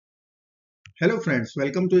Hello friends,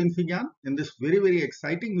 welcome to Infigyan. In this very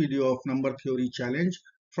exciting video of number theory challenge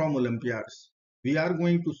from Olympiads, we are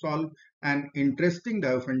going to solve an interesting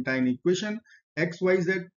diophantine equation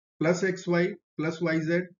xyz plus xy plus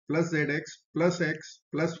yz plus zx plus x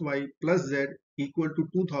plus y plus z equal to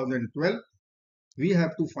 2012. We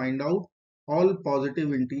have to find out all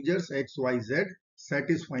positive integers x, y, z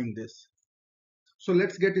satisfying this. So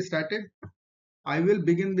let's get started. I will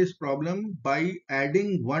begin this problem by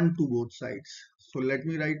adding 1 to both sides. So let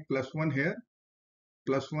me write plus 1 here,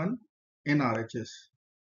 plus 1 in RHS.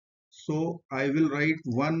 So I will write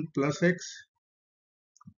 1 plus x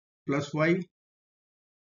plus y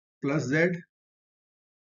plus z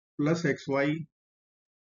plus xy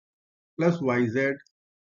plus yz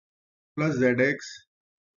plus zx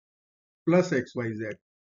plus xyz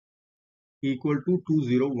equal to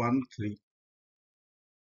 2013.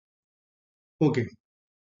 Okay,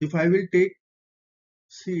 if I will take,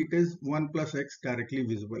 see, it is 1 plus x directly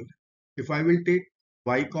visible. If I will take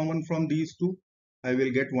y common from these two, I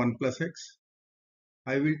will get 1 plus x.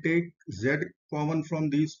 I will take z common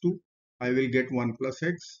from these two, I will get 1 plus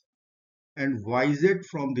x, and yz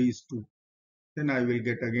from these two, then I will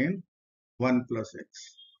get again 1 plus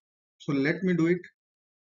x. So let me do it.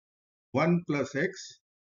 1 plus x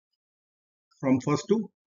from first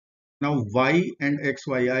two. Now y and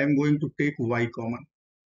xy, I am going to take y common.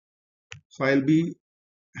 So I will be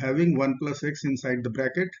having 1 plus x inside the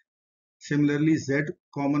bracket. Similarly, z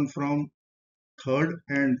common from third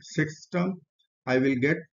and sixth term, I will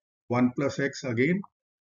get 1 plus x again.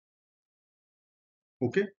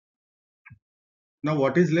 Okay. Now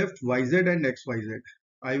what is left? Yz and xyz.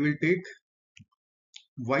 I will take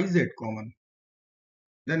yz common.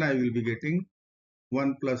 Then I will be getting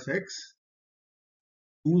 1 plus x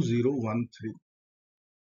 2013.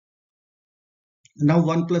 Now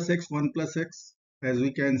 1 plus x, as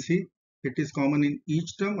we can see, it is common in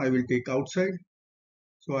each term. I will take outside.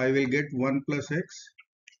 So I will get 1 plus x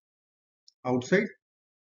outside.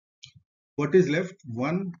 What is left?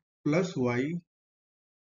 1 plus y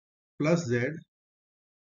plus z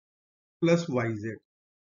plus yz.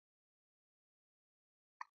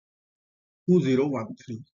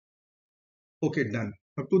 2013. Okay, done.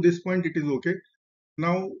 Up to this point it is okay.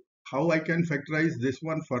 Now how I can factorize this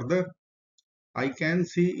one further? I can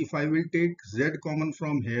see if I will take z common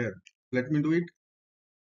from here. Let me do it.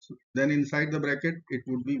 So then inside the bracket it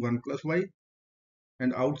would be 1 plus y,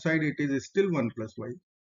 and outside it is still 1 plus y.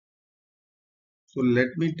 So let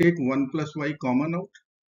me take 1 plus y common out.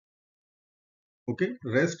 Okay,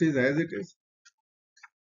 rest is as it is.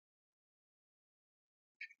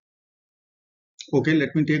 Okay,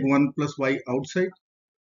 let me take 1 plus y outside.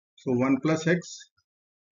 So 1 plus x,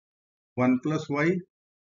 1 plus y,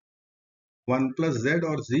 1 plus z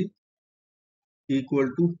or z equal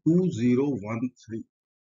to 2013.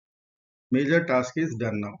 Major task is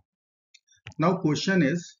done now. Now question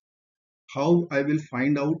is how I will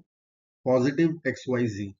find out positive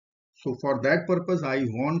xyz. So for that purpose I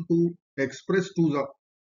want to express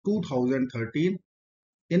 2013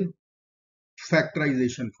 in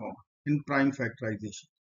factorization form, in prime factorization.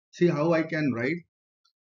 See how I can write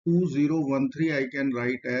 2013. I can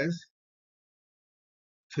write as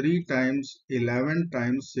 3 times 11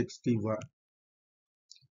 times 61,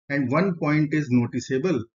 and one point is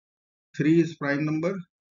noticeable. 3 is prime number,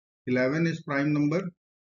 11 is prime number,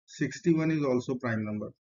 61 is also prime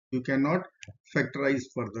number. You cannot factorize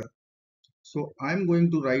further. So I'm going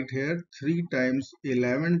to write here 3 times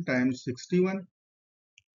 11 times 61.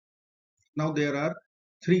 Now there are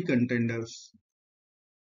three contenders.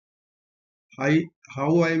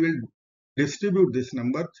 How I will distribute this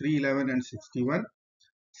number 3, 11 and 61.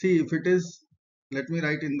 See if it is, let me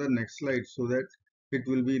write in the next slide so that it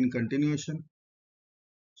will be in continuation.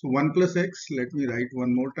 So 1 plus x, let me write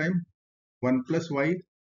one more time. 1 plus y,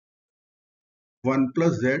 1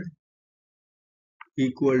 plus z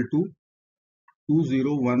equal to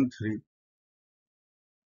 2013.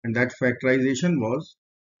 And that factorization was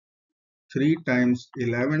 3 times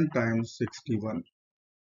 11 times 61.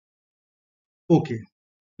 Okay,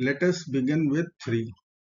 let us begin with 3.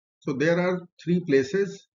 So there are 3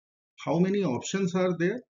 places. How many options are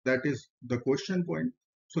there? That is the question point.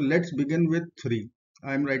 So let's begin with 3.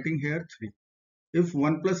 I am writing here 3. If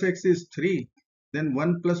 1 plus x is 3, then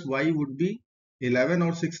 1 plus y would be 11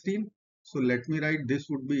 or 16. So let me write this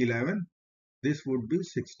would be 11. This would be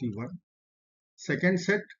 61. Second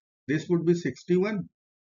set, this would be 61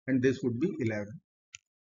 and this would be 11.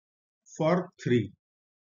 For 3.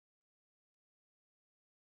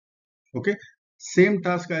 Okay. Same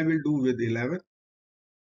task I will do with 11.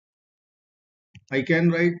 I can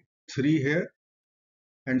write 3 here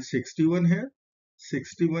and 61 here,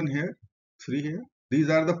 61 here, 3 here. These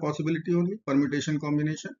are the possibility only, permutation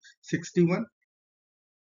combination. 61,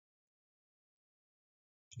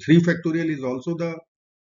 3 factorial is also the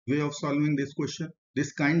way of solving this question,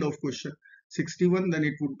 this kind of question. 61, then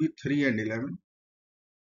it would be 3 and 11,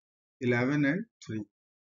 11 and 3.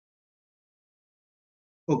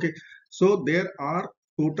 Okay, so there are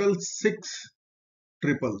total 6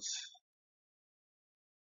 triples.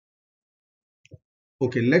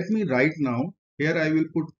 Okay, let me write now. Here I will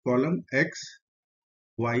put column X,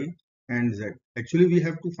 Y and Z. Actually, we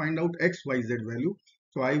have to find out X, Y, Z value.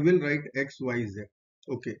 So I will write X, Y, Z.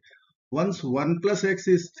 Okay, once 1 plus X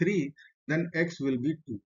is 3, then X will be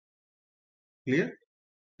 2. Clear?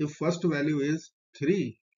 If first value is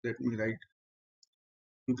 3, let me write.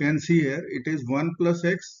 You can see here it is 1 plus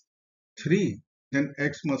X, 3. Then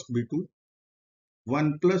X must be 2.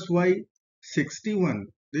 1 plus Y, 61.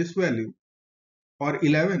 This value. Or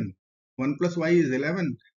 11. 1 plus Y is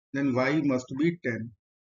 11. Then Y must be 10.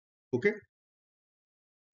 Okay.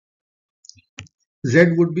 Z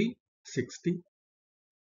would be 60.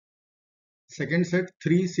 Second set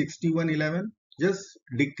 3, 61, 11. Just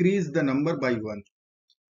decrease the number by 1.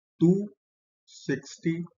 2,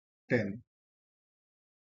 60, 10.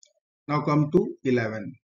 Now come to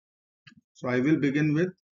 11. So I will begin with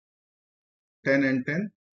 10 and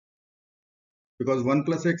 10. Because 1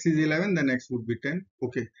 plus X is 11, then X would be 10.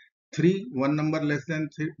 Okay. 3, one number less than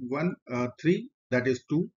 3, that is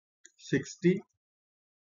 2. 60,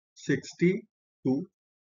 62.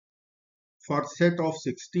 For set of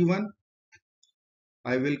 61,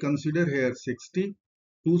 I will consider here 60.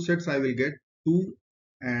 2 sets I will get 2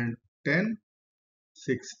 and 10,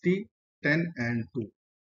 60, 10 and 2.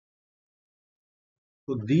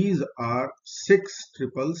 So these are 6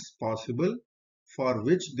 triples possible for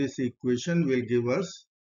which this equation will give us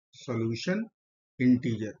solution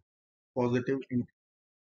integer, positive integer.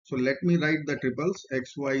 So let me write the triples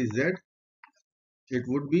X, Y, Z. It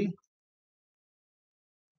would be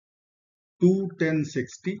 2, 10,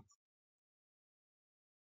 60,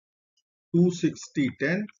 2, 60,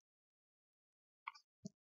 10.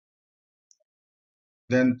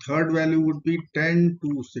 Then third value would be 10,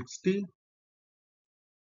 2, 60,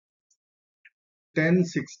 10,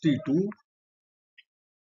 62,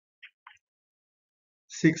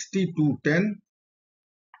 62, 10.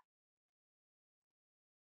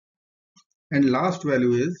 And last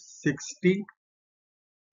value is 60,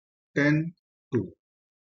 10, 2.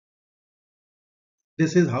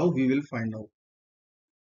 This is how we will find out.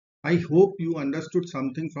 I hope you understood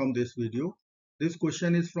something from this video. This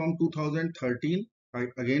question is from 2013.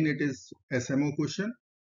 Again, it is SMO question,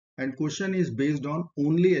 and question is based on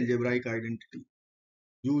only algebraic identity.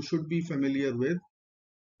 You should be familiar with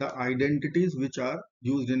the identities which are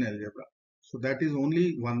used in algebra. So that is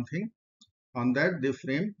only one thing. On that, they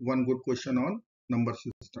frame one good question on number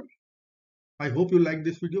system. I hope you like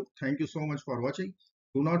this video. Thank you so much for watching.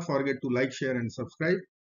 Do not forget to like, share and subscribe.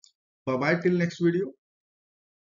 Bye bye till next video.